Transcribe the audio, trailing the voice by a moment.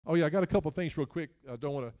Oh, yeah, I got a couple things real quick. I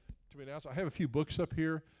don't want to be announced. I have a few books up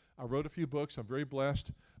here. I wrote a few books. I'm very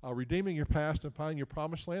blessed. Redeeming Your Past and Finding Your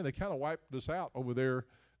Promised Land. They kind of wiped us out over there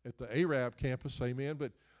at the Arab campus, amen.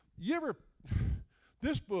 But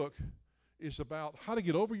this book is about how to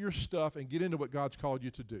get over your stuff and get into what God's called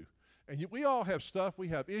you to do. And we all have stuff. We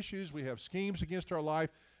have issues. We have schemes against our life.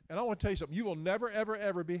 And I want to tell you something. You will never, ever,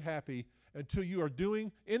 ever be happy until you are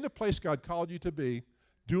doing, in the place God called you to be,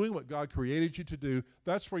 doing what God created you to do.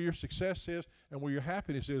 That's where your success is and where your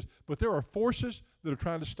happiness is. But there are forces that are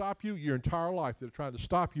trying to stop you your entire life, that are trying to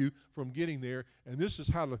stop you from getting there. And this is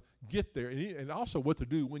how to get there, and also what to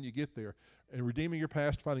do when you get there. And Redeeming Your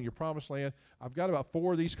Past, Finding Your Promised Land. I've got about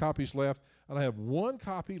 4 of these copies left, and I have 1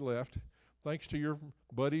 copy left, thanks to your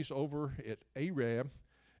buddies over at Arab,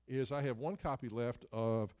 is I have 1 copy left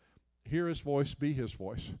of Hear His Voice, Be His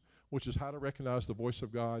Voice, which is how to recognize the voice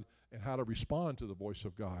of God and how to respond to the voice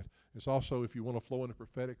of God. It's also, if you want to flow in the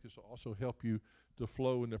prophetic, this will also help you to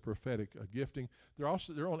flow in the prophetic gifting. They're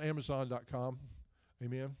on Amazon.com,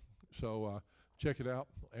 amen. So check it out,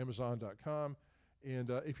 Amazon.com. And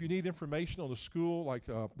if you need information on the school, like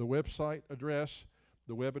the website address,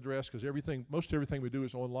 the web address, because most everything we do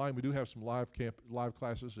is online. We do have some live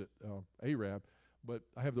classes at Arab, but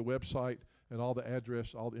I have the website and all the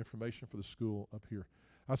address, all the information for the school up here.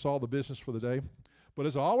 That's all the business for the day. But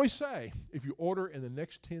as I always say, if you order in the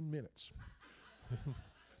next 10 minutes,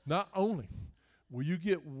 not only will you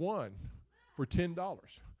get 1 for $10,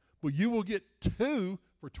 but you will get 2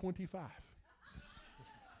 for $25.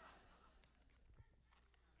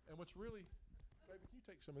 And what's really, baby, can you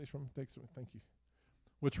take some of these from me? Thank you.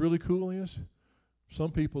 What's really cool is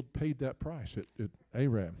some people paid that price at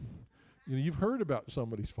Arab. You know, you've heard about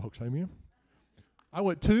some of these folks, amen? I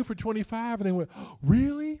went 2 for $25, and they went, oh,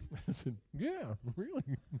 really? I said, yeah,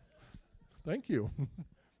 really. Thank you.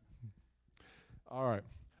 All right.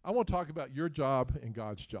 I want to talk about your job and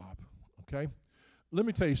God's job, okay? Let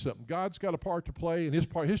me tell you something. God's got a part to play, and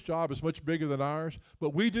his job is much bigger than ours,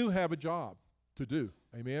 but we do have a job to do,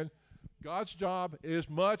 amen? God's job is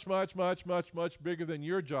much, much, much, much, much bigger than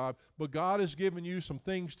your job, but God has given you some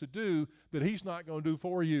things to do that He's not going to do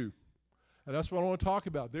for you. And that's what I want to talk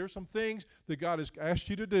about. There's some things that God has asked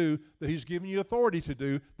you to do, that He's given you authority to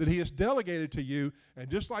do, that He has delegated to you. And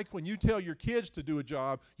just like when you tell your kids to do a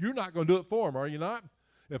job, you're not going to do it for them, are you not?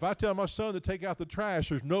 If I tell my son to take out the trash,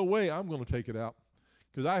 there's no way I'm going to take it out,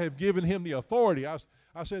 because I have given him the authority. I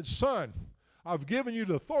said, son, I've given you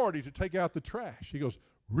the authority to take out the trash. He goes,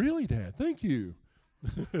 really, Dad? Thank you.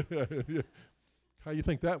 How do you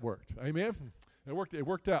think that worked? Amen? It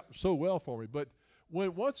worked out so well for me. But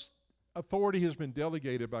once authority has been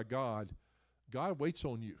delegated by God, God waits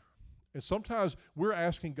on you. And sometimes we're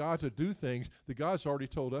asking God to do things that God's already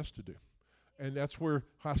told us to do. And that's where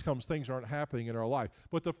how comes things aren't happening in our life.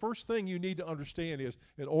 But the first thing you need to understand is,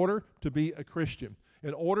 in order to be a Christian,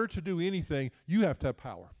 in order to do anything, you have to have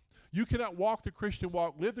power. You cannot walk the Christian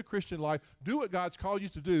walk, live the Christian life, do what God's called you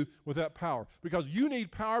to do without power. Because you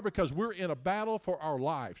need power, because we're in a battle for our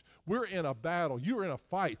lives. We're in a battle. You're in a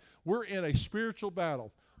fight. We're in a spiritual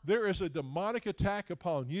battle. There is a demonic attack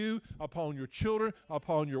upon you, upon your children,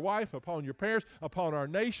 upon your wife, upon your parents, upon our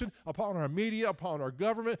nation, upon our media, upon our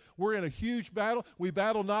government. We're in a huge battle. We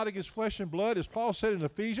battle not against flesh and blood, as Paul said in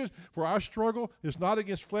Ephesians, for our struggle is not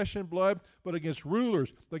against flesh and blood, but against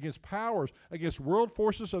rulers, against powers, against world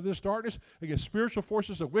forces of this darkness, against spiritual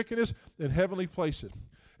forces of wickedness in heavenly places.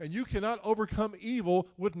 And you cannot overcome evil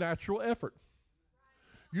with natural effort.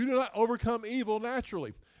 You do not overcome evil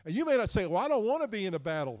naturally. And you may not say, well, I don't want to be in a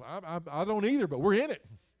battle. I don't either, but we're in it.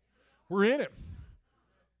 We're in it.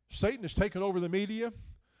 Satan has taken over the media.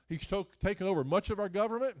 He's taken over much of our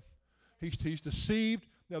government. He's deceived.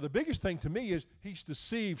 Now, the biggest thing to me is he's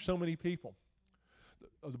deceived so many people.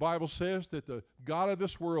 The Bible says that the God of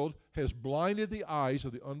this world has blinded the eyes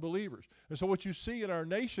of the unbelievers. And so what you see in our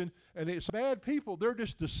nation, and it's bad people, they're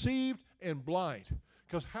just deceived and blind.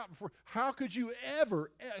 Because how could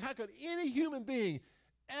any human being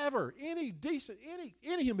ever, any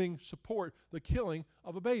human being support the killing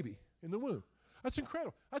of a baby in the womb? That's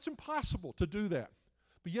incredible. That's impossible to do that.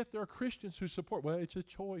 But yet there are Christians who support, well, it's a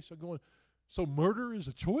choice. I'm going, so murder is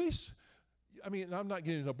a choice? I mean, I'm not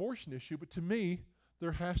getting an abortion issue, but to me,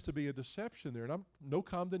 there has to be a deception there. And I'm no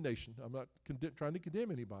condemnation. I'm not trying to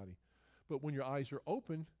condemn anybody. But when your eyes are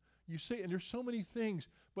open, you see, and there's so many things,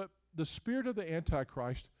 but the spirit of the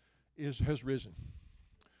Antichrist has risen.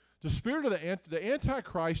 The spirit of the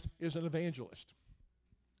Antichrist is an evangelist.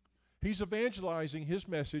 He's evangelizing his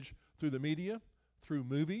message through the media, through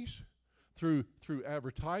movies, through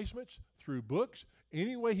advertisements, through books,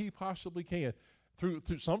 any way he possibly can.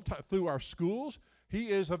 Through our schools. He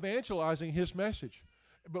is evangelizing his message.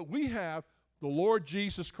 But we have the Lord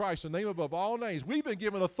Jesus Christ, the name above all names. We've been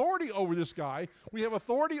given authority over this guy. We have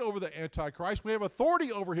authority over the Antichrist. We have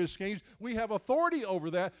authority over his schemes. We have authority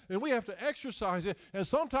over that, and we have to exercise it. And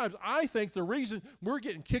sometimes I think the reason we're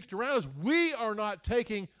getting kicked around is we are not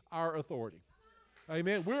taking our authority.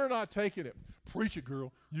 Amen. We're not taking it. Preach it,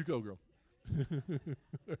 girl. You go, girl.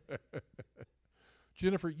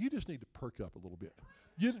 Jennifer, you just need to perk up a little bit.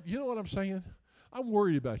 You know what I'm saying? I'm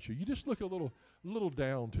worried about you. You just look a little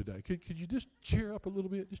down today. Could you just cheer up a little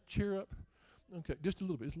bit? Just cheer up. Okay, just a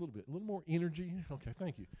little bit. Just a little bit. A little more energy. Okay,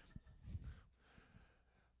 thank you.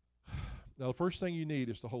 Now, the first thing you need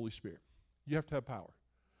is the Holy Spirit. You have to have power.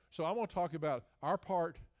 So I want to talk about our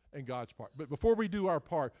part and God's part. But before we do our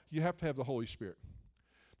part, you have to have the Holy Spirit.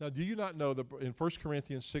 Now, do you not know that in 1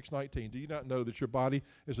 Corinthians 6:19, do you not know that your body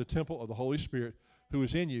is a temple of the Holy Spirit who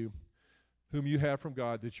is in you, whom you have from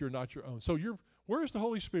God, that you're not your own? So where is the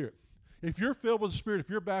Holy Spirit? If you're filled with the Spirit, if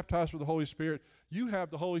you're baptized with the Holy Spirit, you have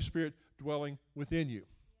the Holy Spirit dwelling within you.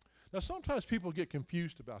 Now, sometimes people get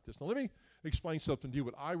confused about this. Now, let me explain something to you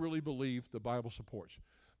what I really believe the Bible supports.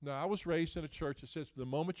 Now, I was raised in a church that says the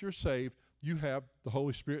moment you're saved, you have the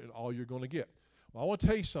Holy Spirit and all you're going to get. Well, I want to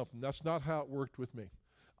tell you something. That's not how it worked with me.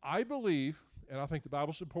 I believe, and I think the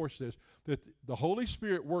Bible supports this, that the Holy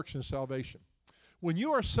Spirit works in salvation. When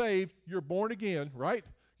you are saved, you're born again, right?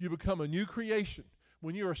 You become a new creation.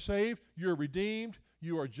 When you are saved, you're redeemed,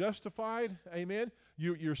 you are justified, amen?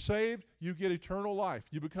 You're saved, you get eternal life.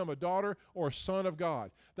 You become a daughter or a son of God.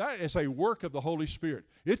 That is a work of the Holy Spirit.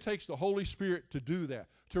 It takes the Holy Spirit to do that,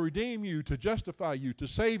 to redeem you, to justify you, to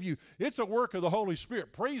save you. It's a work of the Holy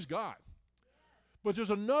Spirit. Praise God. But there's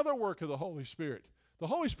another work of the Holy Spirit. The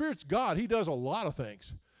Holy Spirit's God. He does a lot of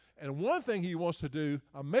things. And one thing he wants to do,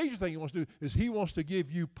 a major thing he wants to do, is he wants to give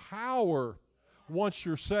you power once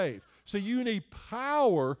you're saved. So you need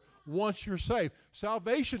power once you're saved.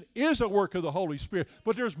 Salvation is a work of the Holy Spirit,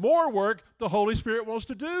 but there's more work the Holy Spirit wants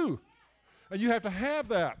to do. And you have to have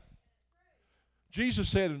that. Jesus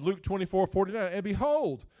said in Luke 24:49, and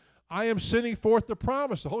behold, I am sending forth the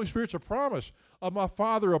promise. The Holy Spirit's a promise of my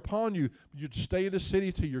Father upon you. You'd stay in the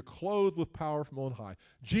city till you're clothed with power from on high.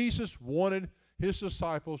 Jesus wanted his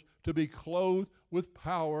disciples to be clothed with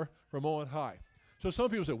power from on high. So some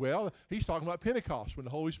people say, well, he's talking about Pentecost when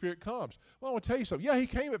the Holy Spirit comes. Well, I want to tell you something. Yeah, he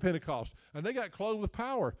came at Pentecost, and they got clothed with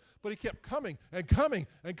power, but he kept coming and coming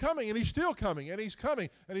and coming, and he's still coming, and he's coming,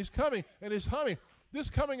 and he's coming, and he's coming.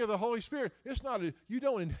 This coming of the Holy Spirit, you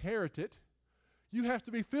don't inherit it. You have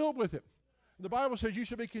to be filled with it. The Bible says you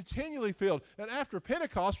should be continually filled. And after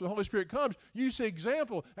Pentecost, when the Holy Spirit comes, you see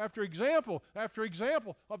example after example after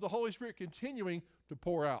example of the Holy Spirit continuing to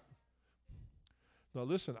pour out. Now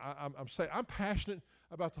listen, I'm passionate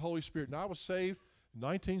about the Holy Spirit. Now I was saved in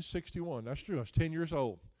 1961. That's true. I was 10 years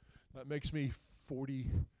old. That makes me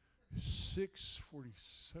 46,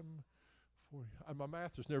 47, 40. My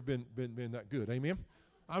math has never been that good. Amen?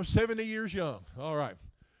 I'm 70 years young. All right.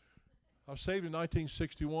 I was saved in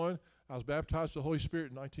 1961. I was baptized with the Holy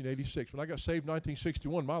Spirit in 1986. When I got saved in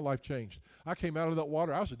 1961, my life changed. I came out of that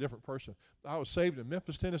water. I was a different person. I was saved in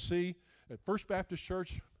Memphis, Tennessee, at First Baptist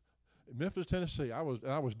Church in Memphis, Tennessee. I was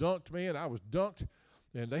dunked, man. I was dunked,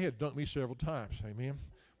 and they had dunked me several times. Amen.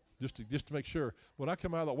 Just to make sure. When I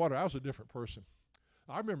came out of that water, I was a different person.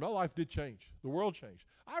 I remember my life did change. The world changed.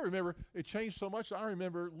 I remember it changed so much. I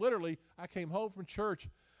remember literally I came home from church,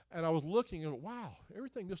 and I was looking and wow,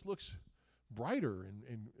 everything just looks brighter,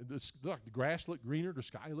 and the grass looked greener, the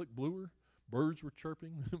sky looked bluer, birds were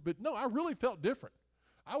chirping. But no, I really felt different.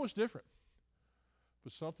 I was different.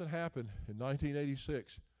 But something happened in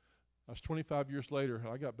 1986. I was 25 years later, and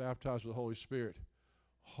I got baptized with the Holy Spirit.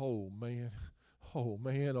 Oh, man. Oh,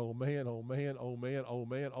 man, oh, man, oh, man, oh, man, oh,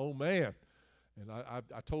 man, oh, man. And I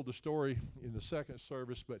told the story in the second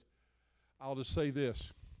service, but I'll just say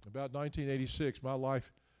this. About 1986, my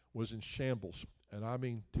life was in shambles. And I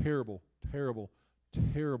mean terrible, terrible,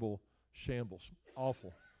 terrible shambles.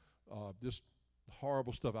 Awful. Just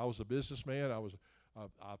horrible stuff. I was a businessman.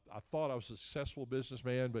 I thought I was a successful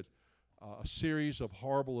businessman, but a series of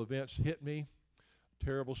horrible events hit me.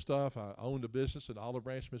 Terrible stuff. I owned a business in Olive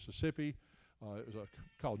Branch, Mississippi. It was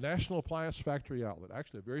called National Appliance Factory Outlet.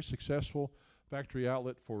 Actually, a very successful factory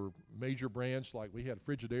outlet for major brands like we had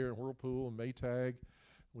Frigidaire and Whirlpool and Maytag.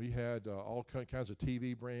 We had all kinds of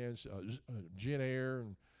TV brands, Genair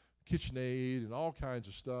and KitchenAid and all kinds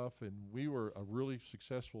of stuff. And we were a really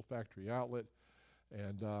successful factory outlet.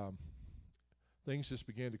 And things just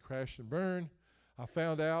began to crash and burn. I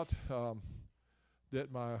found out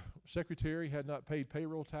that my secretary had not paid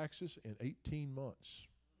payroll taxes in 18 months.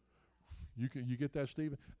 You get that,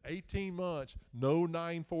 Stephen? 18 months, no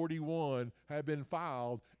 941 had been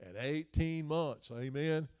filed at 18 months.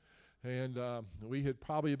 Amen. And we had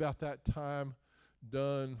probably about that time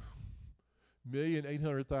done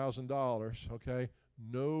 $1,800,000. Okay,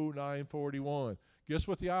 no 941. Guess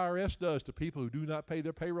what the IRS does to people who do not pay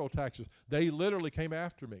their payroll taxes? They literally came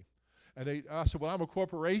after me, and I said, "Well, I'm a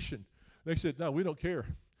corporation." They said, "No, we don't care.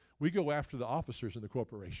 We go after the officers in the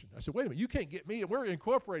corporation." I said, "Wait a minute, you can't get me. We're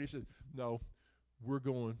incorporated." He said, "No, we're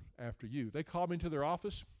going after you." They called me into their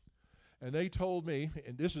office, and they told me,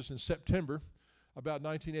 and this is in September, about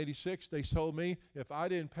 1986, they told me if I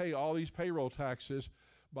didn't pay all these payroll taxes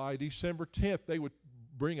by December 10th, they would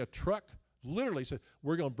bring a truck. Literally said,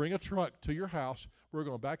 "We're going to bring a truck to your house. We're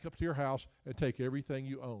going to back up to your house and take everything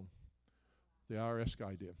you own." The IRS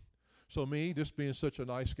guy did. So me, just being such a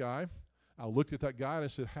nice guy, I looked at that guy and I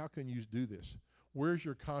said, "How can you do this? Where's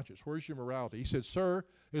your conscience? Where's your morality?" He said, "Sir,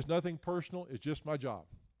 it's nothing personal. It's just my job."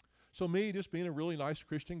 So me, just being a really nice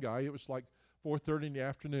Christian guy, it was like 4:30 in the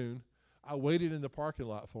afternoon. I waited in the parking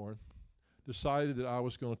lot for him, decided that I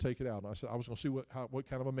was going to take it out. And I said I was going to see what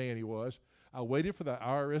kind of a man he was. I waited for that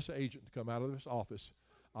IRS agent to come out of his office.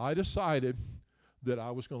 I decided that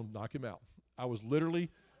I was going to knock him out. I was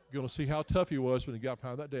literally going to see how tough he was when he got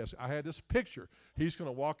behind that desk. I had this picture. He's going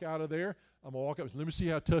to walk out of there. I'm going to walk up and say, "Let me see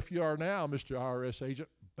how tough you are now, Mr. IRS agent."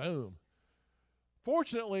 Boom.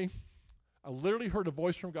 Fortunately, I literally heard a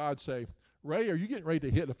voice from God say, "Ray, are you getting ready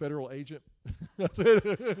to hit a federal agent?" I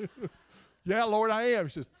said, "Yeah, Lord, I am."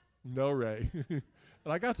 He says, "No, Ray." And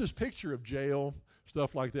I got this picture of jail,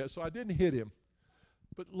 stuff like that, so I didn't hit him.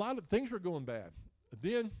 But a lot of things were going bad.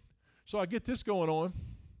 Then, so I get this going on.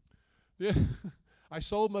 Then I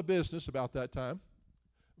sold my business about that time.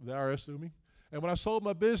 The IRS sued me. And when I sold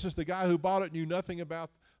my business, the guy who bought it knew nothing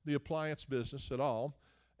about the appliance business at all.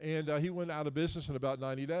 And he went out of business in about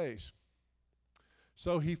 90 days.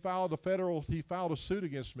 So he filed a suit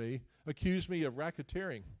against me, accused me of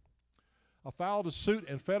racketeering. I filed a suit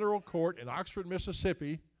in federal court in Oxford,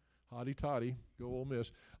 Mississippi. Hotty toddy, go Ole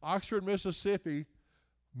Miss. Oxford, Mississippi,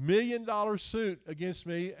 $1 million suit against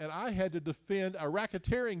me, and I had to defend a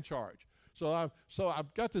racketeering charge. So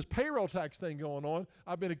I've got this payroll tax thing going on.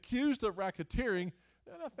 I've been accused of racketeering,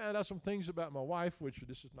 and I found out some things about my wife, which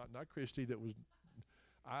this is not Christy, that was,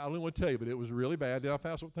 I don't want to tell you, but it was really bad. Then I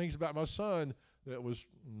found some things about my son that was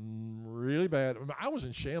really bad. I was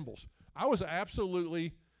in shambles. I was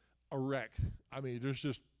absolutely a wreck. I mean, there's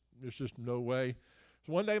just no way.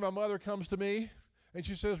 So one day my mother comes to me, and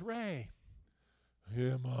she says, "Ray."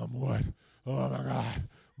 "Yeah, Mom, what? Oh, my God.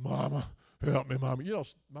 Mama, help me, Mama." You know,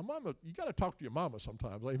 my mama, you got to talk to your mama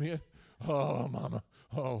sometimes. Amen. "Oh, Mama.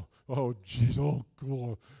 Oh, jeez. Oh,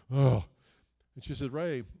 God. Oh." And she said,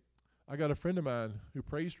 "Ray, I got a friend of mine who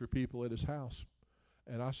prays for people at his house,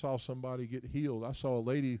 and I saw somebody get healed. I saw a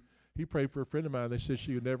lady, he prayed for a friend of mine. They said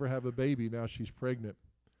she would never have a baby. Now she's pregnant."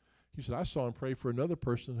 He said, "I saw him pray for another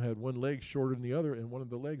person who had one leg shorter than the other, and one of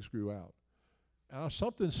the legs grew out." And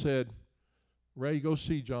something said, "Ray, go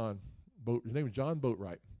see John." His name is John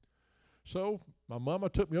Boatwright. So my mama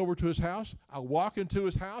took me over to his house. I walk into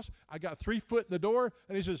his house. I got 3 foot in the door,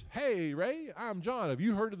 and he says, "Hey, Ray, I'm John. Have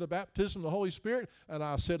you heard of the baptism of the Holy Spirit?" And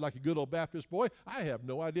I said, like a good old Baptist boy, "I have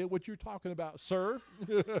no idea what you're talking about, sir."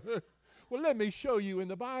 "Well, let me show you in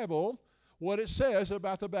the Bible what it says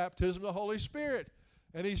about the baptism of the Holy Spirit."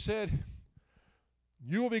 And he said,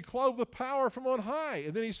 "You will be clothed with power from on high."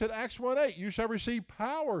 And then he said, Acts 1:8, "You shall receive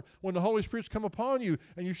power when the Holy Spirit's come upon you,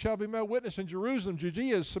 and you shall be my witness in Jerusalem,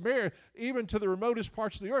 Judea, Samaria, even to the remotest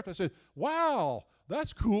parts of the earth." I said, "Wow,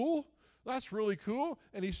 that's cool. That's really cool."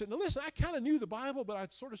 And he said, "Now listen, I kind of knew the Bible, but I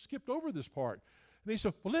sort of skipped over this part." And he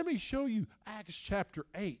said, "Well, let me show you Acts chapter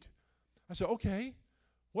 8. I said, "Okay,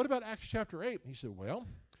 what about Acts chapter 8? And he said, "Well,"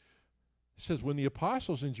 it says, "When the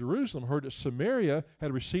apostles in Jerusalem heard that Samaria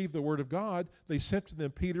had received the word of God, they sent to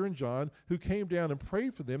them Peter and John, who came down and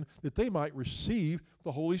prayed for them that they might receive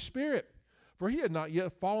the Holy Spirit. For he had not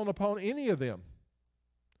yet fallen upon any of them,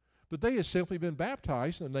 but they had simply been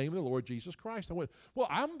baptized in the name of the Lord Jesus Christ." I went, "Well,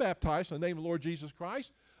 I'm baptized in the name of the Lord Jesus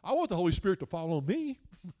Christ. I want the Holy Spirit to fall on me."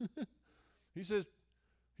 He said,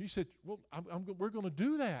 "Well, we're going to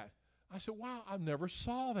do that." I said, "Wow, I never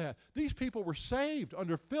saw that." These people were saved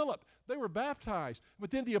under Philip. They were baptized.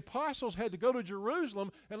 But then the apostles had to go to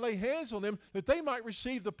Jerusalem and lay hands on them that they might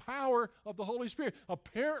receive the power of the Holy Spirit.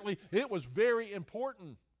 Apparently, it was very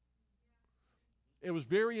important. It was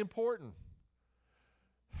very important.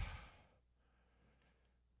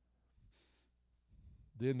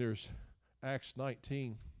 Then there's Acts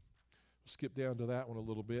 19. Skip down to that one a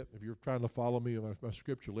little bit. If you're trying to follow me on my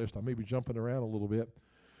scripture list, I may be jumping around a little bit.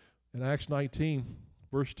 In Acts 19,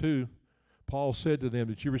 verse 2, Paul said to them,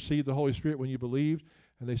 did you receive the Holy Spirit when you believed?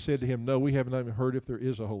 And they said to him, no, we haven't even heard if there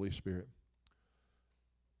is a Holy Spirit.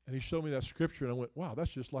 And he showed me that scripture, and I went, wow,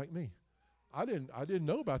 that's just like me. I didn't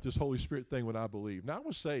know about this Holy Spirit thing when I believed. Now, I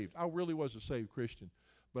was saved. I really was a saved Christian.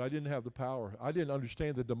 But I didn't have the power. I didn't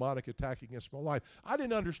understand the demonic attack against my life. I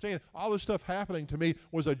didn't understand all this stuff happening to me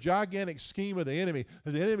was a gigantic scheme of the enemy.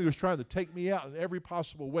 And the enemy was trying to take me out in every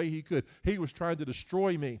possible way he could. He was trying to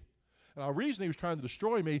destroy me. And the reason he was trying to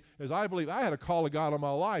destroy me is I believe I had a call of God on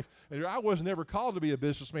my life. And I wasn't ever called to be a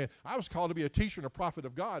businessman. I was called to be a teacher and a prophet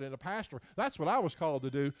of God and a pastor. That's what I was called to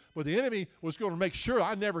do. But the enemy was going to make sure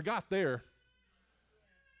I never got there.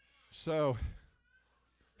 So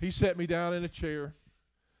he set me down in a chair.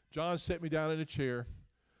 John set me down in a chair,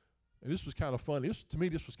 and this was kind of funny. To me,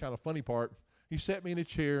 this was kind of funny part. He set me in a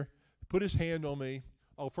chair, put his hand on me.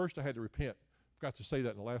 Oh, first I had to repent. Forgot to say that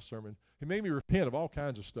in the last sermon. He made me repent of all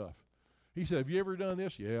kinds of stuff. He said, have you ever done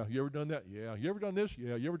this? Yeah. You ever done that? Yeah. You ever done this?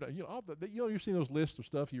 Yeah. You ever done, you've seen those lists of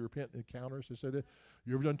stuff you repent encounters. They said that.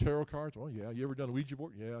 You ever done tarot cards? Well, yeah. You ever done a Ouija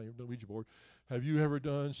board? Yeah. You ever done a Ouija board? Have you ever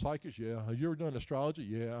done psychics? Yeah. Have you ever done astrology?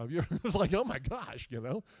 Yeah. Have you ever, it was like, oh my gosh,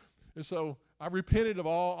 And so I repented of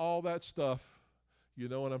all that stuff. You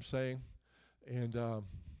know what I'm saying? And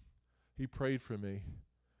he prayed for me.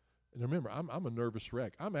 And remember, I'm a nervous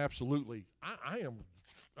wreck. I'm absolutely, I'm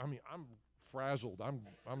frazzled.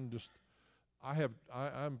 I'm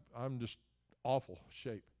just awful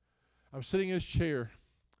shape. I'm sitting in his chair,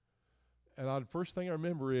 and the first thing I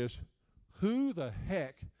remember is, who the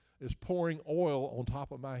heck is pouring oil on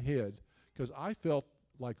top of my head? Because I felt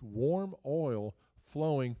like warm oil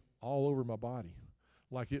flowing all over my body,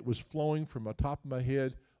 like it was flowing from the top of my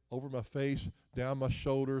head, over my face, down my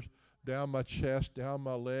shoulders, down my chest, down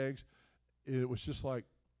my legs. It was just like,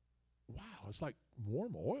 wow, it's like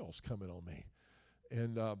warm oil's coming on me.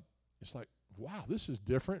 And it's like, wow, this is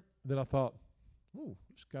different. Then I thought, ooh,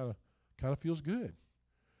 this kind of feels good.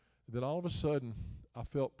 And then all of a sudden, I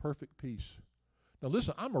felt perfect peace. Now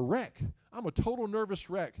listen, I'm a wreck. I'm a total nervous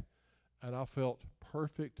wreck. And I felt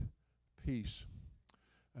perfect peace.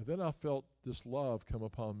 And then I felt this love come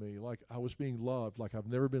upon me, like I was being loved, like I've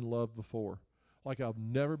never been loved before. Like I've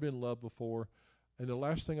never been loved before. And the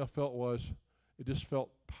last thing I felt was, it just felt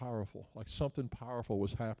powerful, like something powerful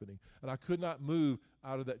was happening. And I could not move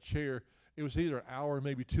out of that chair. It was either an hour,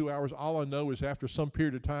 maybe 2 hours. All I know is after some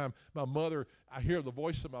period of time, my mother, I hear the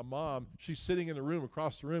voice of my mom. She's sitting in the room,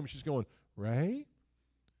 across the room. She's going, Ray,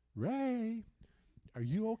 are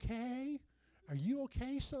you okay? Are you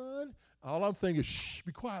okay, son? All I'm thinking is, shh,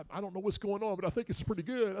 be quiet. I don't know what's going on, but I think it's pretty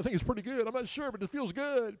good. I'm not sure, but it feels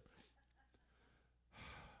good.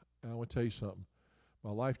 And I want to tell you something.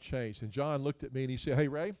 My life changed. And John looked at me and he said, hey,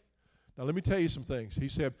 Ray, now let me tell you some things. He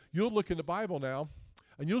said, you'll look in the Bible now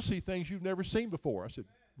and you'll see things you've never seen before. I said,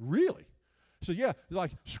 really? He said, yeah,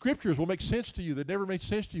 like scriptures will make sense to you that never made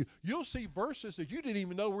sense to you. You'll see verses that you didn't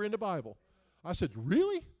even know were in the Bible. I said,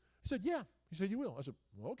 really? He said, yeah. He said, you will. I said,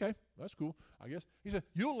 well, okay, that's cool, I guess. He said,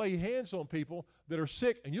 you'll lay hands on people that are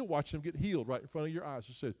sick and you'll watch them get healed right in front of your eyes.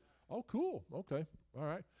 I said, oh, cool, okay, all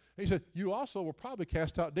right. He said, you also will probably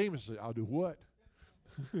cast out demons. I said, I'll do what?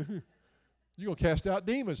 You're going to cast out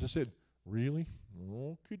demons. I said, really?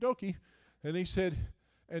 Okie dokie. And he said,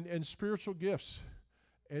 and spiritual gifts.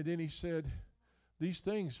 And then he said, these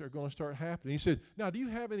things are going to start happening. He said, now, do you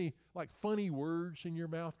have any, like, funny words in your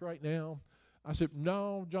mouth right now? I said,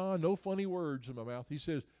 no, John, no funny words in my mouth. He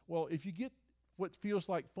says, well, if you get what feels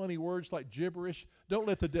like funny words, like gibberish, don't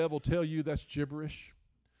let the devil tell you that's gibberish,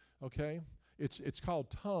 okay? It's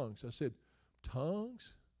called tongues. I said, tongues?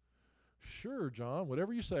 Sure, John,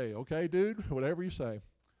 whatever you say. Okay, dude, whatever you say.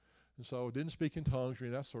 And so I didn't speak in tongues or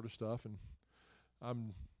any of that sort of stuff. And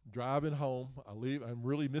I'm driving home. I'm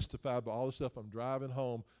really mystified by all this stuff. I'm driving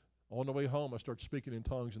home. On the way home, I start speaking in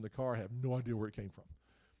tongues in the car. I have no idea where it came from.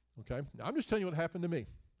 Okay? Now, I'm just telling you what happened to me.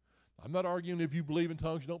 I'm not arguing if you believe in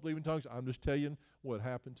tongues, you don't believe in tongues. I'm just telling you what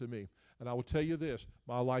happened to me. And I will tell you this,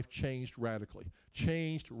 my life changed radically.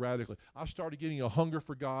 I started getting a hunger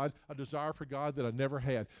for God, a desire for God that I never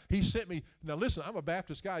had. He sent me, now listen, I'm a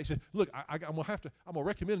Baptist guy. He said, look, I'm going to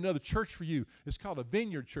recommend another church for you. It's called a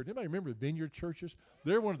Vineyard Church. Anybody remember Vineyard churches?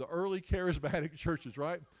 They're one of the early charismatic churches,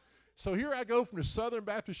 right? So here I go from the Southern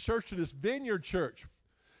Baptist Church to this Vineyard Church.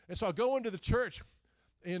 And so I go into the church,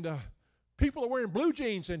 and people are wearing blue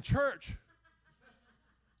jeans in church.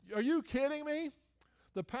 Are you kidding me?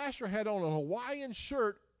 The pastor had on a Hawaiian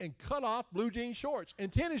shirt and cut off blue jean shorts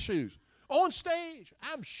and tennis shoes on stage.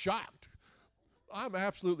 I'm shocked. I'm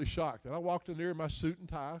absolutely shocked. And I walked in there in my suit and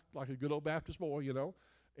tie like a good old Baptist boy,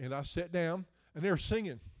 and I sat down, and they're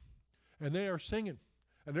singing. And they are singing.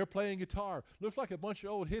 And they're playing guitar. Looks like a bunch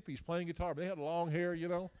of old hippies playing guitar, but they had long hair, you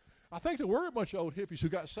know. I think there were a bunch of old hippies who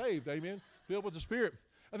got saved, amen, filled with the Spirit.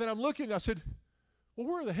 And then I'm looking, and I said, well,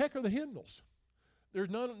 where the heck are the hymnals? There's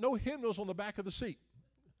no hymnals on the back of the seat.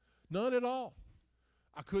 None at all.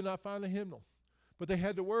 I could not find a hymnal. But they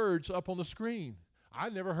had the words up on the screen. I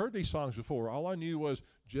never heard these songs before. All I knew was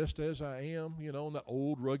Just As I Am, you know, on that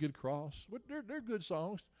old rugged cross. But they're good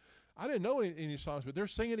songs. I didn't know any songs, but they're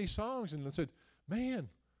singing these songs, and I said, man,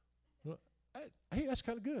 hey, that's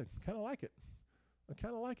kind of good. Kind of like it. I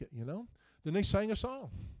kind of like it, you know. Then they sang a song.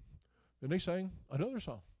 Then they sang another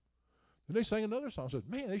song. Then they sang another song. I said,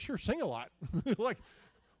 man, they sure sing a lot. Like,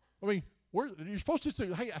 I mean, you're supposed to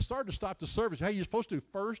do, hey, I started to stop the service. Hey, you're supposed to do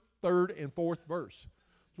first, third, and fourth verse.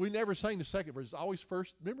 We never sang the second verse. It's always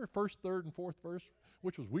first, remember first, third, and fourth verse,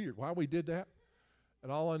 which was weird. Why we did that?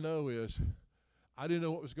 And all I know is I didn't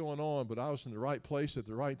know what was going on, but I was in the right place at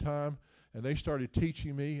the right time, and they started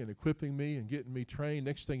teaching me and equipping me and getting me trained.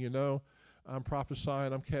 Next thing you know, I'm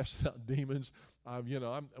prophesying. I'm casting out demons.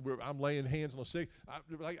 I'm laying hands on the sick.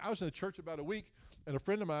 I was in the church about a week, and a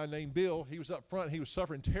friend of mine named Bill, he was up front. He was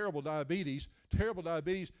suffering terrible diabetes,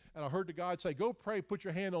 and I heard the God say, go pray, put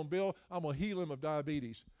your hand on Bill. I'm going to heal him of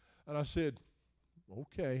diabetes. And I said,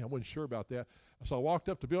 okay. I wasn't sure about that. So I walked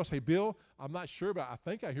up to Bill. I said, hey, Bill, I'm not sure about it. I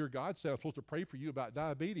think I hear God say I'm supposed to pray for you about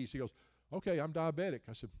diabetes. He goes, okay, I'm diabetic.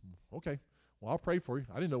 I said, okay, well, I'll pray for you.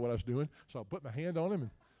 I didn't know what I was doing. So I put my hand on him, and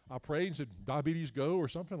I prayed and said, diabetes go, or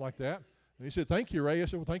something like that. And he said, thank you, Ray. I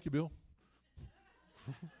said, well, thank you, Bill.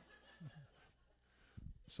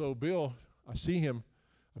 So Bill, I see him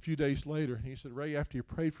a few days later, and he said, Ray, after you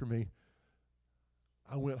prayed for me,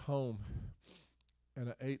 I went home and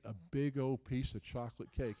I ate a big old piece of chocolate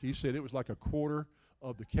cake. He said it was like a quarter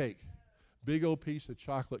of the cake. Big old piece of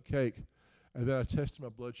chocolate cake. And then I tested my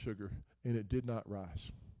blood sugar, and it did not rise.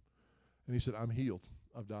 And he said, I'm healed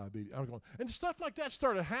of diabetes. I'm going, and stuff like that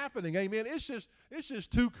started happening. Amen. It's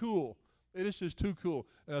just too cool. It is just too cool.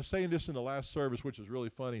 And I was saying this in the last service, which is really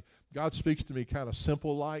funny. God speaks to me kind of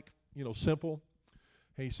simple, simple.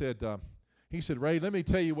 He said, Ray, let me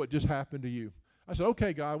tell you what just happened to you. I said,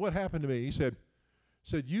 okay, God, what happened to me? He said,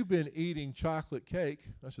 you've been eating chocolate cake.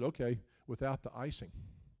 I said, okay, without the icing.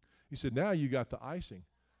 He said, now you got the icing.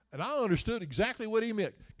 And I understood exactly what he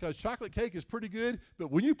meant, because chocolate cake is pretty good,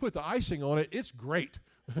 but when you put the icing on it, it's great.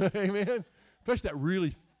 Amen? Especially that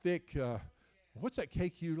really thick, what's that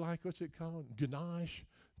cake you like? What's it called? Ganache?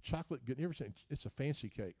 Chocolate, you ever seen? It's a fancy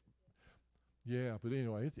cake. Yeah, but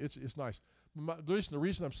anyway, it's nice. The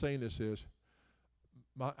reason I'm saying this is,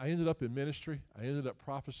 I ended up in ministry. I ended up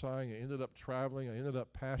prophesying. I ended up traveling. I ended up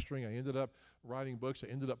pastoring. I ended up writing books.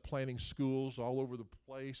 I ended up planting schools all over the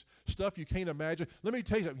place. Stuff you can't imagine. Let me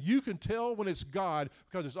tell you something. You can tell when it's God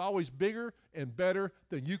because it's always bigger and better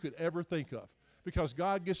than you could ever think of. Because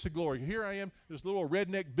God gets the glory. Here I am, this little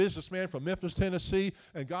redneck businessman from Memphis, Tennessee,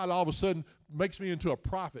 and God all of a sudden makes me into a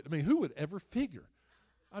prophet. I mean, who would ever figure?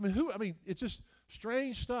 It's just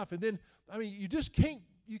strange stuff. And then,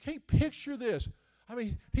 you can't picture this.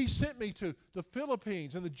 He sent me to the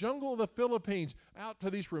Philippines, in the jungle of the Philippines, out to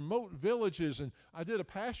these remote villages. And I did a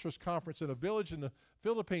pastor's conference in a village in the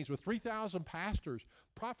Philippines with 3,000 pastors,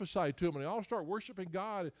 prophesied to them, and they all start worshiping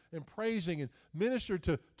God and praising, and ministered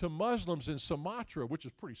to Muslims in Sumatra, which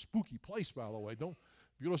is a pretty spooky place, by the way. If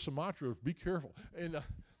you go to Sumatra, be careful. And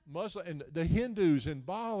Muslim and the Hindus in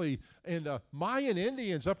Bali, and Mayan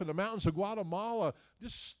Indians up in the mountains of Guatemala.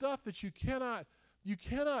 Just stuff that you cannot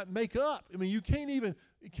make up. You can't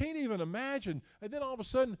even imagine. And then all of a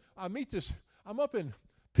sudden, I'm up in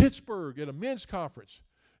Pittsburgh at a men's conference,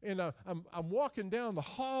 and I'm walking down the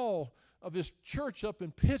hall of this church up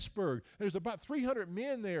in Pittsburgh. And there's about 300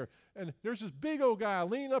 men there, and there's this big old guy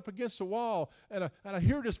leaning up against the wall, and I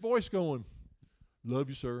hear this voice going, "Love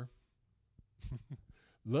you, sir."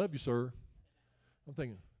 "Love you, sir." I'm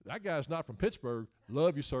thinking, that guy's not from Pittsburgh.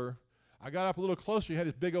 "Love you, sir." I got up a little closer. He had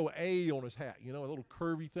this big old A on his hat, a little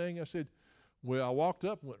curvy thing. I said, well, I walked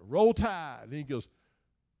up and went, "Roll Tide." And he goes,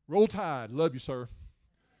 "Roll Tide. Love you, sir."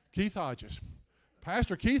 Keith Hodges.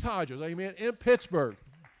 Pastor Keith Hodges, amen, in Pittsburgh.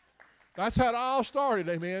 That's how it all started,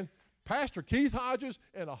 amen. Pastor Keith Hodges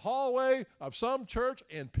in a hallway of some church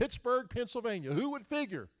in Pittsburgh, Pennsylvania. Who would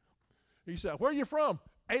figure? He said, "Where are you from?"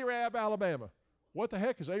 "Arab, Alabama." "What the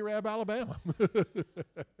heck is Arab, Alabama?"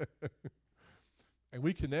 And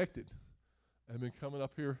we connected and been coming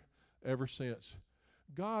up here ever since.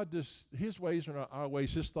 God, his ways are not our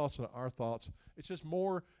ways, his thoughts are not our thoughts. It's just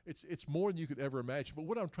more, it's more than you could ever imagine. But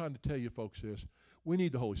what I'm trying to tell you, folks, is we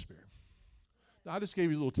need the Holy Spirit. Now, I just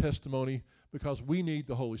gave you a little testimony because we need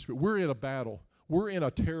the Holy Spirit. We're in a battle. We're in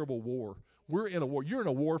a terrible war. We're in a war. You're in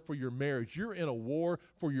a war for your marriage. You're in a war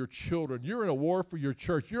for your children. You're in a war for your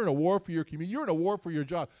church. You're in a war for your community. You're in a war for your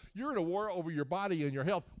job. You're in a war over your body and your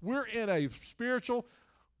health. We're in a spiritual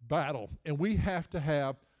battle, and we have to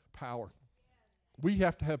have power. We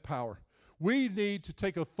have to have power. We need to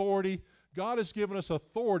take authority. God has given us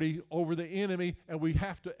authority over the enemy, and we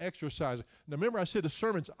have to exercise it. Now, remember I said the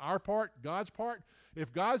sermon's our part, God's part.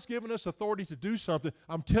 If God's given us authority to do something,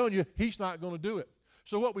 I'm telling you, he's not going to do it.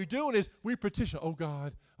 So what we're doing is we petition, oh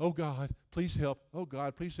God, please help. Oh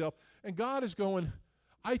God, please help. And God is going,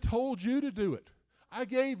 I told you to do it. I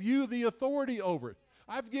gave you the authority over it.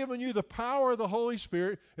 I've given you the power of the Holy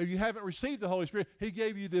Spirit. If you haven't received the Holy Spirit, he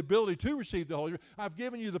gave you the ability to receive the Holy Spirit. I've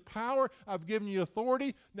given you the power. I've given you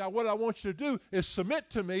authority. Now what I want you to do is submit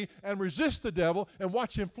to me and resist the devil and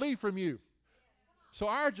watch him flee from you. So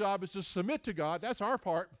our job is to submit to God. That's our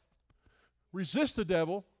part. Resist the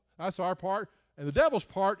devil. That's our part. And the devil's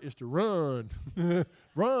part is to run.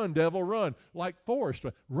 Run, devil, run. Like Forrest.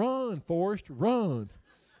 Run, Forrest, run.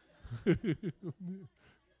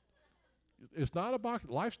 It's not a box.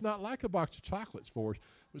 Life's not like a box of chocolates, Forrest.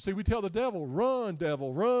 But see, we tell the devil, run,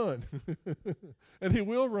 devil, run. And he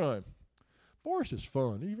will run. Forrest is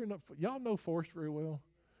fun. Y'all know Forrest very well.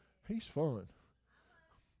 He's fun.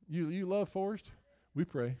 You love Forrest? We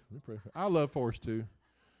pray. I love Forrest too.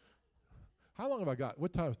 How long have I got?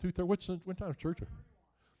 What time is 2:30? What time is church?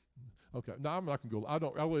 Okay. No, I'm not gonna go. I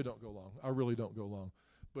really don't go long. I really don't go long.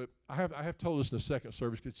 But I have told this in the second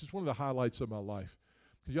service because it's just one of the highlights of my life.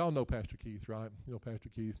 Because y'all know Pastor Keith, right? You know Pastor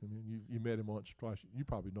Keith. I mean, you met him once, twice. You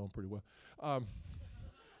probably know him pretty well.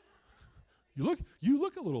 You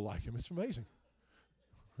look a little like him. It's amazing.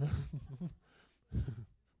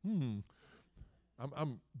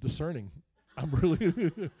 I'm discerning. I'm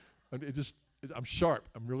really. I'm sharp.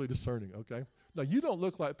 I'm really discerning, okay? Now, you don't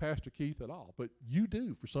look like Pastor Keith at all, but you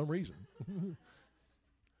do for some reason.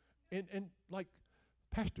 and like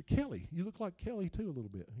Pastor Kelly, you look like Kelly too a little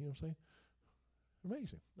bit. You know what I'm saying?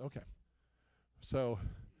 Amazing. Okay. So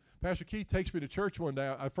Pastor Keith takes me to church one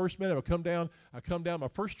day. I first met him. I come down my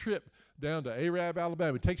first trip down to Arab,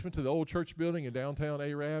 Alabama. He takes me to the old church building in downtown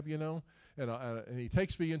Arab, you know, and he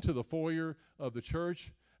takes me into the foyer of the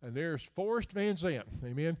church, and there's Forrest Van Zant.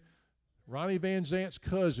 Amen. Ronnie Van Zant's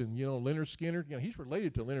cousin, you know, Leonard Skinner. You know, he's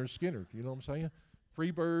related to Leonard Skinner. You know what I'm saying?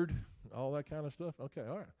 Freebird, all that kind of stuff. Okay,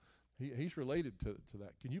 all right. He's related to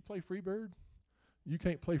that. Can you play Freebird? You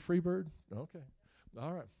can't play Freebird? Okay.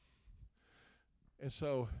 All right. And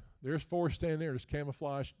so there's Forrest standing there in his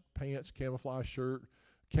camouflage pants, camouflage shirt,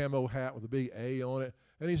 camo hat with a big A on it.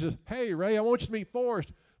 And he says, hey, Ray, I want you to meet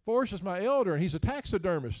Forrest. Forrest is my elder, and he's a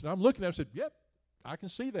taxidermist. And I'm looking at him and said, yep, I can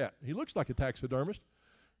see that. He looks like a taxidermist.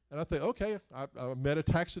 And I think, okay, I met a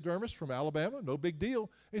taxidermist from Alabama, no big deal.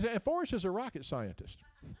 He said, and Forrest is a rocket scientist.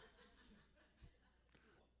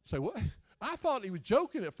 Say, what? I thought he was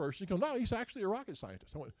joking at first. He goes, no, he's actually a rocket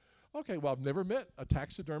scientist. I went, okay, well, I've never met a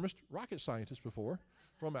taxidermist rocket scientist before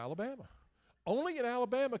from Alabama. Only in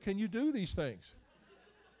Alabama can you do these things.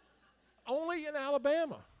 Only in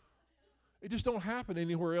Alabama. It just don't happen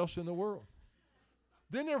anywhere else in the world.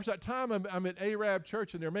 Then there was that time I'm at Arab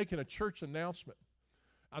Church, and they're making a church announcement.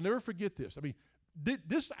 I'll never forget this. I mean,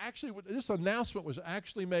 this announcement was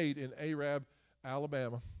actually made in Arab,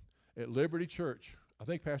 Alabama, at Liberty Church. I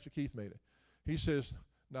think Pastor Keith made it. He says,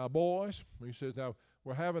 now, boys, he says, now,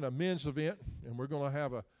 we're having a men's event, and we're going to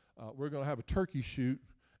have a turkey shoot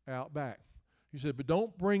out back. He said, but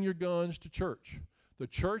don't bring your guns to church. The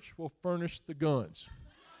church will furnish the guns.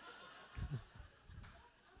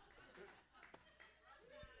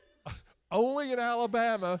 Only in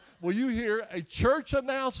Alabama will you hear a church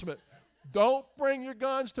announcement. Don't bring your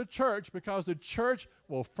guns to church because the church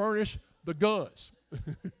will furnish the guns.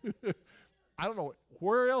 I don't know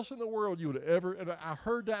where else in the world you would have ever, and I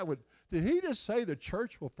heard that one. Did he just say the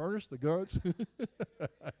church will furnish the guns?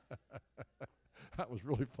 That was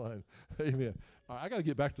really fun. Amen. All right, I got to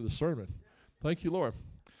get back to the sermon. Thank you, Lord.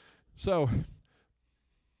 So,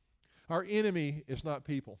 our enemy is not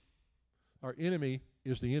people. Our enemy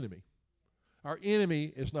is the enemy. Our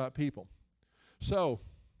enemy is not people. So,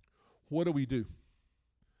 what do?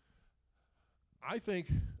 I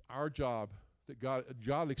think our job, that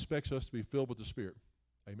God expects us to be filled with the Spirit.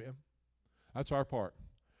 Amen? That's our part.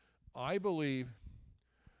 I believe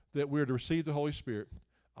that we're to receive the Holy Spirit.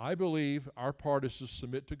 I believe our part is to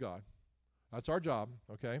submit to God. That's our job,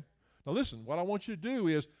 okay? Now listen, what I want you to do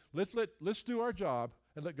is, let's do our job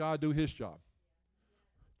and let God do His job.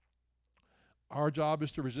 Our job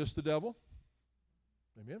is to resist the devil.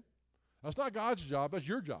 Amen? That's not God's job, that's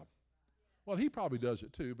your job. Well, He probably does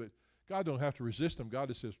it too, but God don't have to resist him. God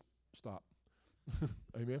just says, stop.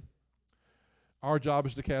 Amen? Our job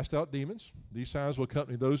is to cast out demons. These signs will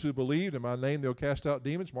accompany those who believe. In my name they'll cast out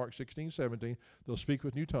demons. Mark 16:17. They'll speak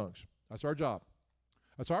with new tongues. That's our job.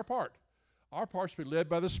 That's our part. Our part's to be led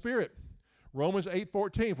by the Spirit. Romans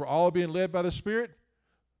 8:14. For all being led by the Spirit,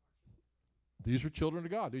 these are children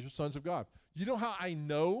of God. These are sons of God. You know how I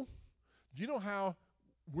know? Do you know how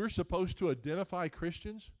we're supposed to identify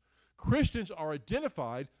Christians? Christians are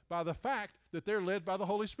identified by the fact that they're led by the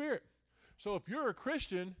Holy Spirit. So if you're a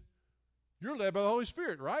Christian, you're led by the Holy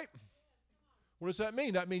Spirit, right? What does that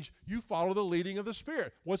mean? That means you follow the leading of the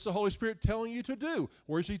Spirit. What's the Holy Spirit telling you to do?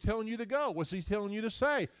 Where's He telling you to go? What's He telling you to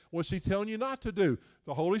say? What's He telling you not to do?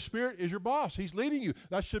 The Holy Spirit is your boss. He's leading you.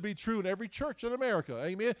 That should be true in every church in America.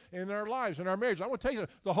 Amen? In our lives, in our marriage. I want to tell you,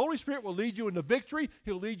 the Holy Spirit will lead you into victory.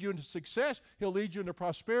 He'll lead you into success. He'll lead you into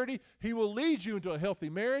prosperity. He will lead you into a healthy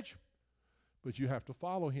marriage. But you have to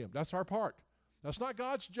follow Him. That's our part. That's not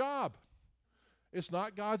God's job. It's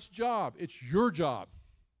not God's job. It's your job.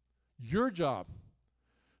 Your job.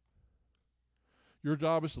 Your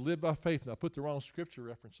job is to live by faith. Now, I put the wrong scripture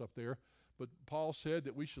reference up there, but Paul said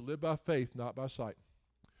that we should live by faith, not by sight.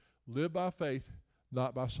 Live by faith,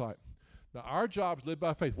 not by sight. Now, our job is to live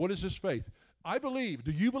by faith. What is this faith? I believe.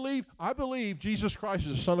 Do you believe? I believe Jesus Christ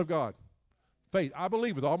is the Son of God. Faith. I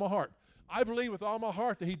believe with all my heart. I believe with all my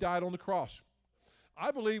heart that He died on the cross.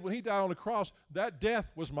 I believe when He died on the cross, that death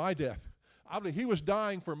was my death. I believe He was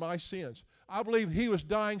dying for my sins. I believe He was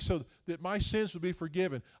dying so that my sins would be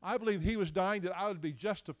forgiven. I believe He was dying that I would be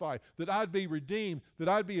justified, that I'd be redeemed, that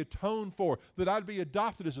I'd be atoned for, that I'd be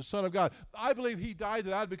adopted as a son of God. I believe He died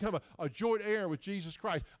that I'd become a joint heir with Jesus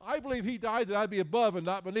Christ. I believe He died that I'd be above and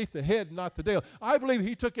not beneath, the head and not the tail. I believe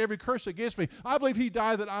He took every curse against me. I believe He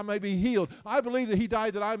died that I may be healed. I believe that He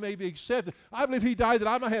died that I may be accepted. I believe He died that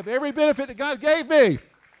I may have every benefit that God gave me.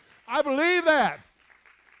 I believe that.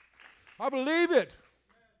 I believe it.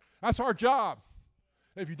 That's our job.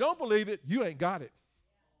 If you don't believe it, you ain't got it.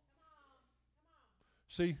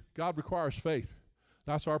 See, God requires faith.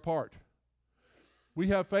 That's our part. We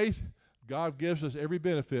have faith. God gives us every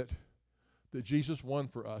benefit that Jesus won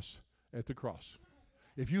for us at the cross.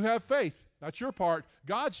 If you have faith, that's your part.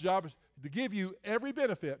 God's job is to give you every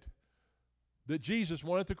benefit that Jesus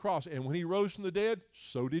won at the cross. And when He rose from the dead,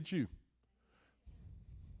 so did you.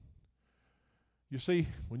 You see,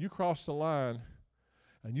 when you cross the line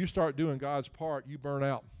and you start doing God's part, you burn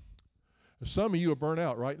out. And some of you are burnt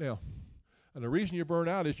out right now. And the reason you're burnt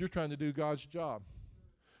out is you're trying to do God's job.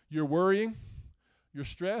 You're worrying. You're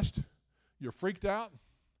stressed. You're freaked out.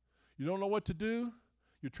 You don't know what to do.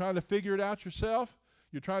 You're trying to figure it out yourself.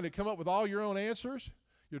 You're trying to come up with all your own answers.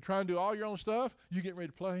 You're trying to do all your own stuff. You getting ready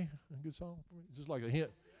to play a good song for me? Just like a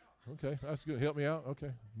hint. Okay, that's good. Help me out.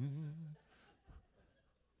 Okay.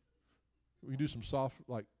 We can do some soft,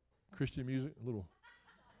 like, Christian music, a little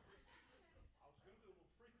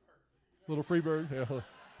Freebird, yeah,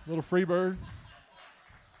 little Freebird.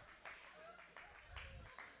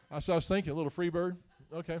 That's what I was thinking, a little Freebird.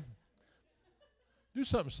 Okay. Do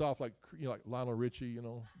something soft, like like Lionel Richie,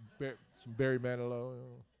 some Barry Manilow,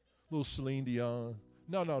 little Celine Dion.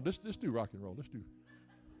 No, just do rock and roll. Let's do.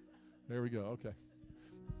 There we go. Okay.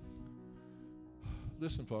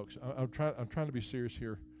 Listen, folks, I'm trying to be serious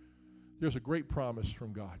here. There's a great promise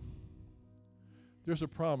from God. There's a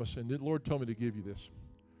promise, and the Lord told me to give you this.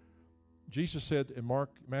 Jesus said in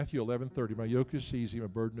Matthew 11:30, my yoke is easy, my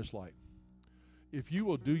burden is light. If you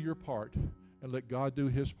will do your part and let God do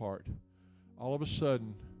His part, all of a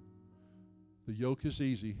sudden, the yoke is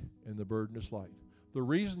easy and the burden is light. The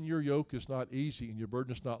reason your yoke is not easy and your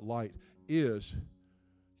burden is not light is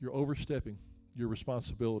you're overstepping your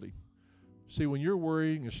responsibility. See, when you're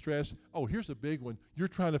worrying and stressed, here's a big one. You're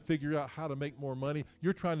trying to figure out how to make more money.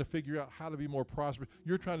 You're trying to figure out how to be more prosperous.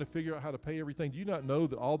 You're trying to figure out how to pay everything. Do you not know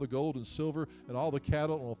that all the gold and silver and all the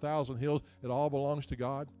cattle on 1,000 hills, it all belongs to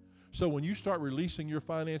God? So when you start releasing your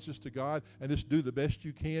finances to God and just do the best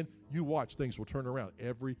you can, you watch things will turn around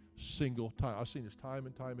every single time. I've seen this time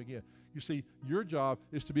and time again. You see, your job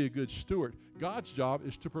is to be a good steward. God's job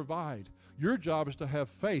is to provide. Your job is to have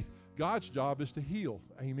faith. God's job is to heal.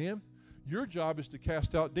 Amen? Your job is to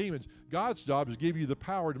cast out demons. God's job is to give you the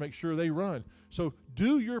power to make sure they run. So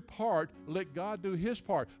do your part, let God do His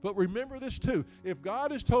part. But remember this too, if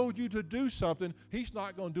God has told you to do something, He's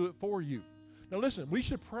not going to do it for you. Now listen, we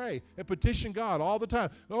should pray and petition God all the time.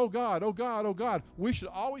 Oh God, oh God, oh God. We should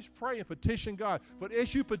always pray and petition God. But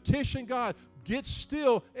as you petition God, get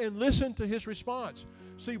still and listen to His response.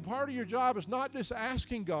 See, part of your job is not just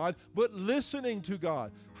asking God, but listening to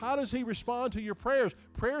God. How does He respond to your prayers?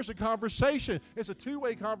 Prayer is a conversation. It's a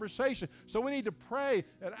two-way conversation. So we need to pray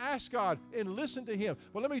and ask God and listen to Him.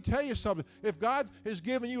 Well, let me tell you something. If God has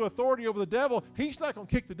given you authority over the devil, He's not going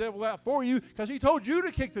to kick the devil out for you because He told you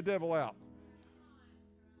to kick the devil out.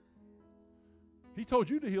 He told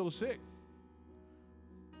you to heal the sick.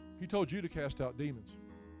 He told you to cast out demons.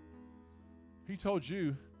 He told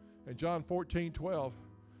you in John 14:12,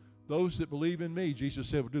 those that believe in me, Jesus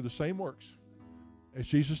said, will do the same works as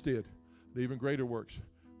Jesus did, and even greater works.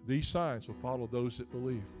 These signs will follow those that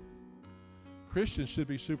believe. Christians should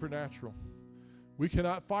be supernatural. We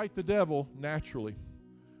cannot fight the devil naturally.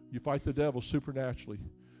 You fight the devil supernaturally.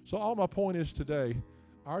 So all my point is today,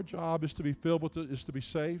 our job is to be is to be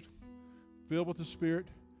saved, filled with the Spirit,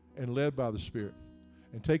 and led by the Spirit,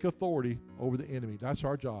 and take authority over the enemy. That's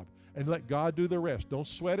our job. And let God do the rest. Don't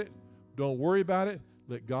sweat it. Don't worry about it.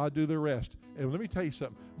 Let God do the rest. And let me tell you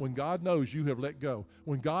something. When God knows you have let go,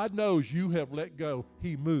 when God knows you have let go,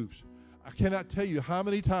 He moves. I cannot tell you how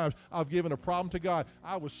many times I've given a problem to God.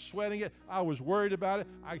 I was sweating it. I was worried about it.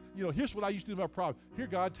 Here's what I used to do with my problem. Here,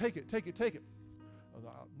 God, take it, take it, take it.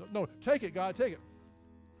 No, take it, God, take it.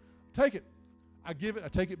 Take it. I give it, I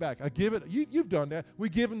take it back. I give it. You've done that. We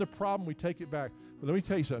give Him the problem, we take it back. But let me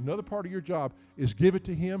tell you something. Another part of your job is give it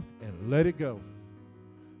to Him and let it go.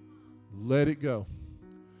 Let it go.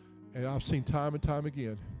 And I've seen time and time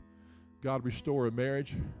again, God restore a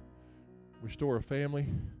marriage, restore a family,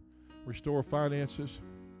 restore finances.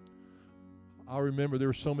 I remember there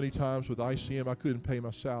were so many times with ICM I couldn't pay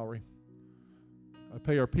my salary. I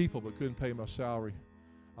pay our people but couldn't pay my salary.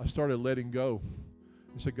 I started letting go.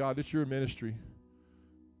 I said, God, it's your ministry.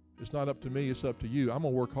 It's not up to me, it's up to you. I'm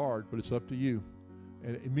going to work hard, but it's up to you.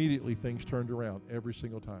 And immediately things turned around every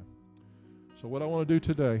single time. So what I want to do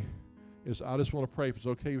today is I just want to pray, if it's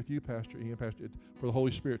okay with you, Pastor Ian, for the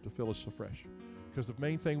Holy Spirit to fill us afresh. Because the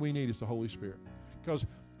main thing we need is the Holy Spirit. Because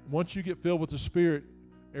once you get filled with the Spirit,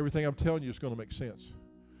 everything I'm telling you is going to make sense.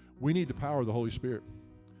 We need the power of the Holy Spirit.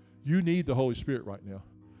 You need the Holy Spirit right now.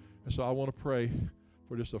 And so I want to pray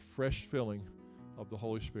for just a fresh filling of the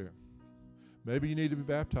Holy Spirit. Maybe you need to be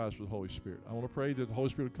baptized with the Holy Spirit. I want to pray that the Holy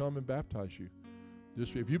Spirit will come and baptize you.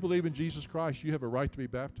 Just, if you believe in Jesus Christ, you have a right to be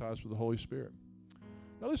baptized with the Holy Spirit.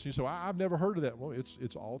 Now listen, so I've never heard of that. Well,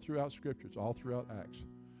 it's all throughout Scripture. It's all throughout Acts.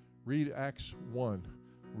 Read Acts 1.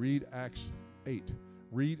 Read Acts 8.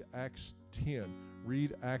 Read Acts 10.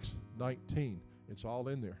 Read Acts 19. It's all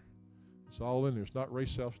in there. It's all in there. It's not Ray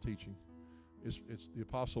Self's teaching. It's the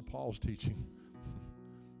Apostle Paul's teaching.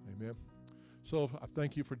 Amen. So I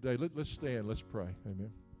thank you for today. Let's stand. Let's pray.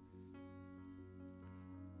 Amen.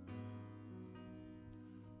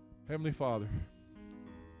 Heavenly Father,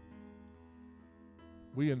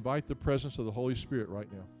 we invite the presence of the Holy Spirit right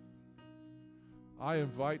now.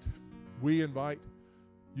 We invite.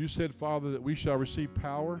 You said, Father, that we shall receive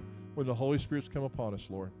power when the Holy Spirit's come upon us,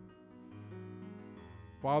 Lord.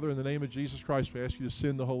 Father, in the name of Jesus Christ, we ask you to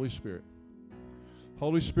send the Holy Spirit.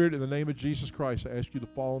 Holy Spirit, in the name of Jesus Christ, I ask you to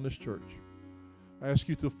fall on this church. I ask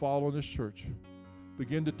you to fall on this church.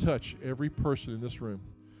 Begin to touch every person in this room.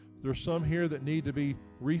 There's some here that need to be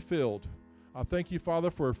refilled. I thank you,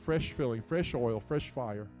 Father, for a fresh filling, fresh oil, fresh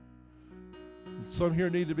fire. Some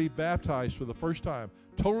here need to be baptized for the first time,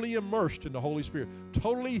 totally immersed in the Holy Spirit,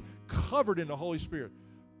 totally covered in the Holy Spirit.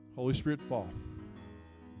 Holy Spirit, fall.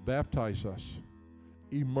 Baptize us.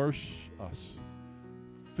 Immerse us.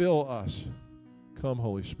 Fill us. Come,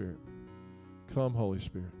 Holy Spirit. Come, Holy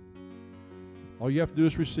Spirit. All you have to do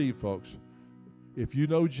is receive, folks. If you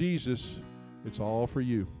know Jesus, it's all for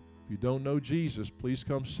you. If you don't know Jesus, please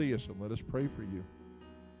come see us and let us pray for you.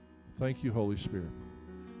 Thank you, Holy Spirit.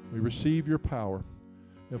 We receive your power.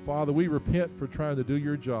 And Father, we repent for trying to do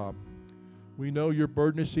your job. We know your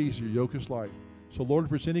burden is easy, your yoke is light. So Lord, if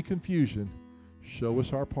there's any confusion, show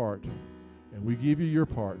us our part. And we give you your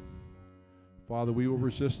part. Father, we will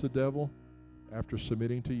resist the devil after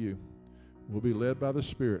submitting to you. We'll be led by the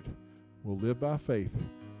Spirit. We'll live by faith.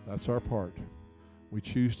 That's our part. We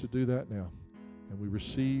choose to do that now. And we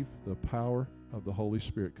receive the power of the Holy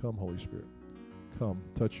Spirit. Come, Holy Spirit. Come,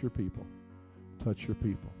 touch your people. Touch your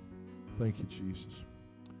people. Thank you, Jesus.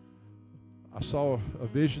 I saw a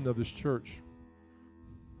vision of this church.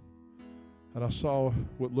 And I saw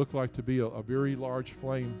what looked like to be a very large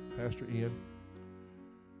flame, Pastor Ian.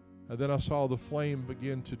 And then I saw the flame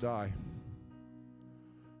begin to die.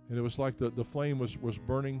 And it was like the flame was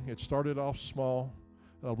burning. It started off small,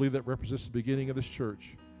 And I believe that represents the beginning of this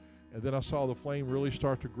church. And then I saw the flame really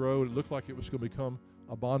start to grow. It looked like it was going to become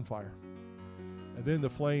a bonfire. And then the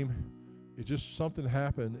flame, something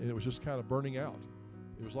happened, and it was just kind of burning out.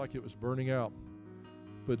 It was like it was burning out.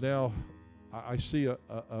 But now I see a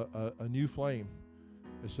new flame.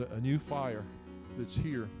 It's a new fire that's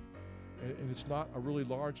here. And it's not a really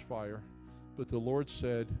large fire, but the Lord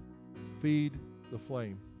said, feed the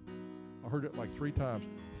flame. I heard it like 3 times.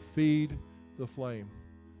 Feed the flame.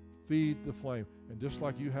 Feed the flame. And just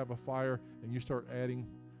like you have a fire and you start adding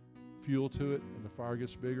fuel to it and the fire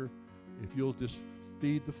gets bigger, if you'll just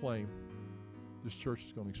feed the flame, this church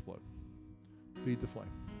is going to explode. Feed the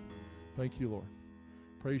flame. Thank you, Lord.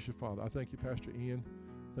 Praise you, Father. I thank you, Pastor Ian.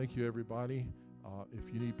 Thank you, everybody.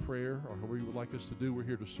 If you need prayer or whatever you would like us to do, we're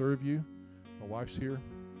here to serve you. My wife's here.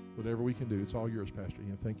 Whatever we can do, it's all yours, Pastor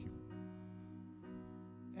Ian. Thank you.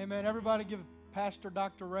 Amen. Everybody give Pastor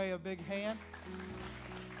Dr. Ray a big hand.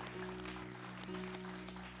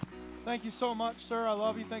 Thank you so much, sir. I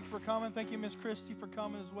love you. Thank you for coming. Thank you, Miss Christy, for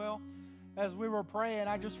coming as well. As we were praying,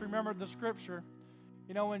 I just remembered the scripture.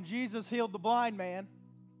 You know, when Jesus healed the blind man,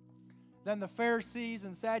 then the Pharisees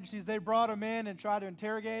and Sadducees, they brought him in and tried to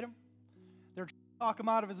interrogate him. They're trying to talk him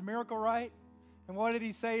out of his miracle, right? And what did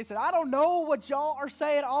he say? He said, I don't know what y'all are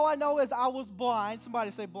saying. All I know is I was blind.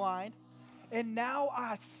 Somebody say blind. And now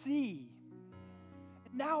I see.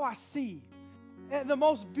 Now I see. And the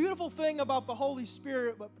most beautiful thing about the Holy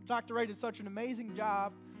Spirit, what Dr. Ray did such an amazing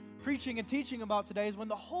job preaching and teaching about today, is when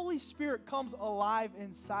the Holy Spirit comes alive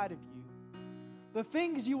inside of you, the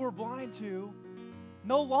things you were blind to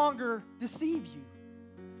no longer deceive you.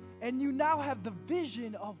 And you now have the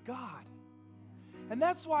vision of God. And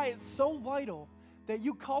that's why it's so vital that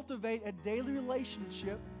you cultivate a daily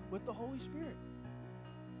relationship with the Holy Spirit.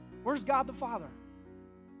 Where's God the Father?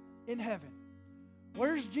 In heaven.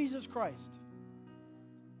 Where's Jesus Christ?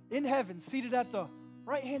 In heaven, seated at the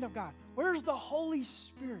right hand of God. Where's the Holy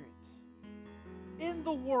Spirit? In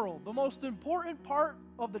the world. The most important part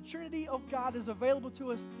of the Trinity of God is available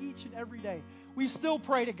to us each and every day. We still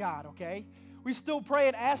pray to God, okay? We still pray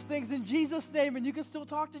and ask things in Jesus' name, and you can still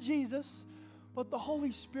talk to Jesus. But the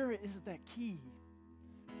Holy Spirit is that key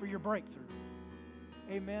for your breakthrough.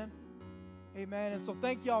 Amen. Amen. And so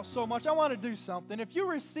thank y'all so much. I want to do something. If you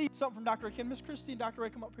received something from Dr. Ray, can Miss Christy and Dr. Ray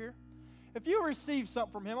come up here? If you received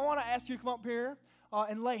something from him, I want to ask you to come up here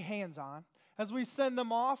and lay hands on as we send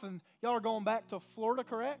them off. And y'all are going back to Florida,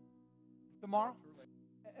 correct? Tomorrow?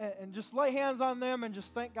 And just lay hands on them and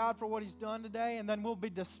just thank God for what he's done today, and then we'll be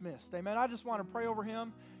dismissed. Amen. I just want to pray over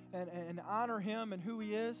him and honor him and who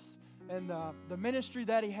he is and the ministry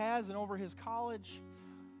that he has, and over his college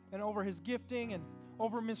and over his gifting and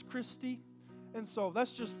over Miss Christy. And so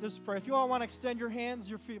let's just pray. If you all want to extend your hands,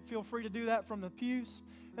 you feel free to do that from the pews.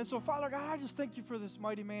 And so, Father God, I just thank you for this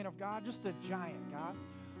mighty man of God, just a giant, God.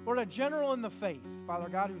 Lord, a general in the faith, Father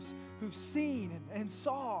God, who's seen and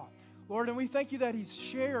saw. Lord, and we thank you that he's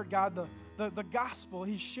shared, God, the gospel.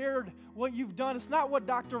 He's shared what you've done. It's not what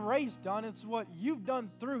Dr. Ray's done. It's what you've done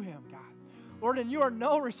through him, God. Lord, and you are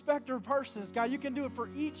no respecter of persons, God. You can do it for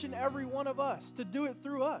each and every one of us, to do it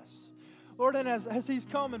through us. Lord, and as he's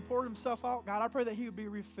come and poured himself out, God, I pray that he would be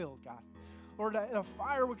refilled, God. Lord, that a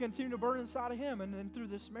fire would continue to burn inside of him, and then through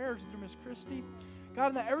this marriage, through Miss Christy, God,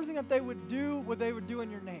 and that everything that they would do, what they would do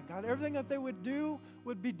in your name, God. Everything that they would do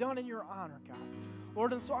would be done in your honor, God.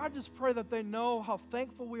 Lord, and so I just pray that they know how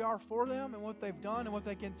thankful we are for them and what they've done and what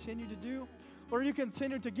they continue to do. Lord, you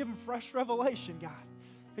continue to give them fresh revelation, God.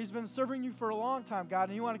 He's been serving you for a long time, God,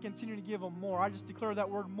 and you want to continue to give them more. I just declare that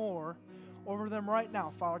word more over them right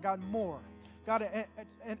now, Father God, more. God,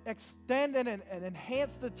 and extend and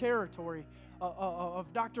enhance the territory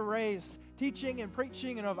of Dr. Ray's teaching and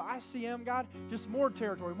preaching and of ICM, God. Just more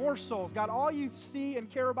territory, more souls. God, all you see and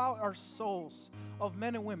care about are souls of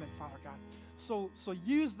men and women, Father God. So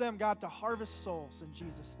use them, God, to harvest souls in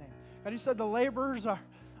Jesus' name. God, you said the laborers are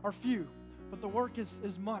few, but the work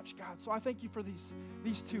is much, God. So I thank you for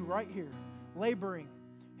these two right here, laboring,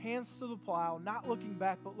 hands to the plow, not looking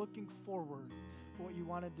back, but looking forward for what you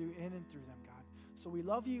want to do in and through them, God. So we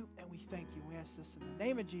love you and we thank you. We ask this in the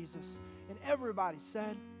name of Jesus. And everybody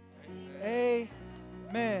said, Amen.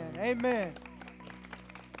 Amen. Amen.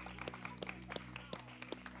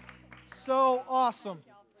 So awesome.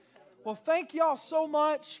 Well, thank y'all so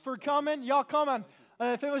much for coming. Y'all come on.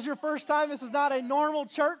 If it was your first time, this is not a normal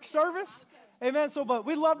church service. Amen. So, but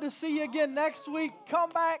we'd love to see you again next week.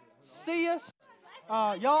 Come back, see us.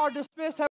 Y'all are dismissed.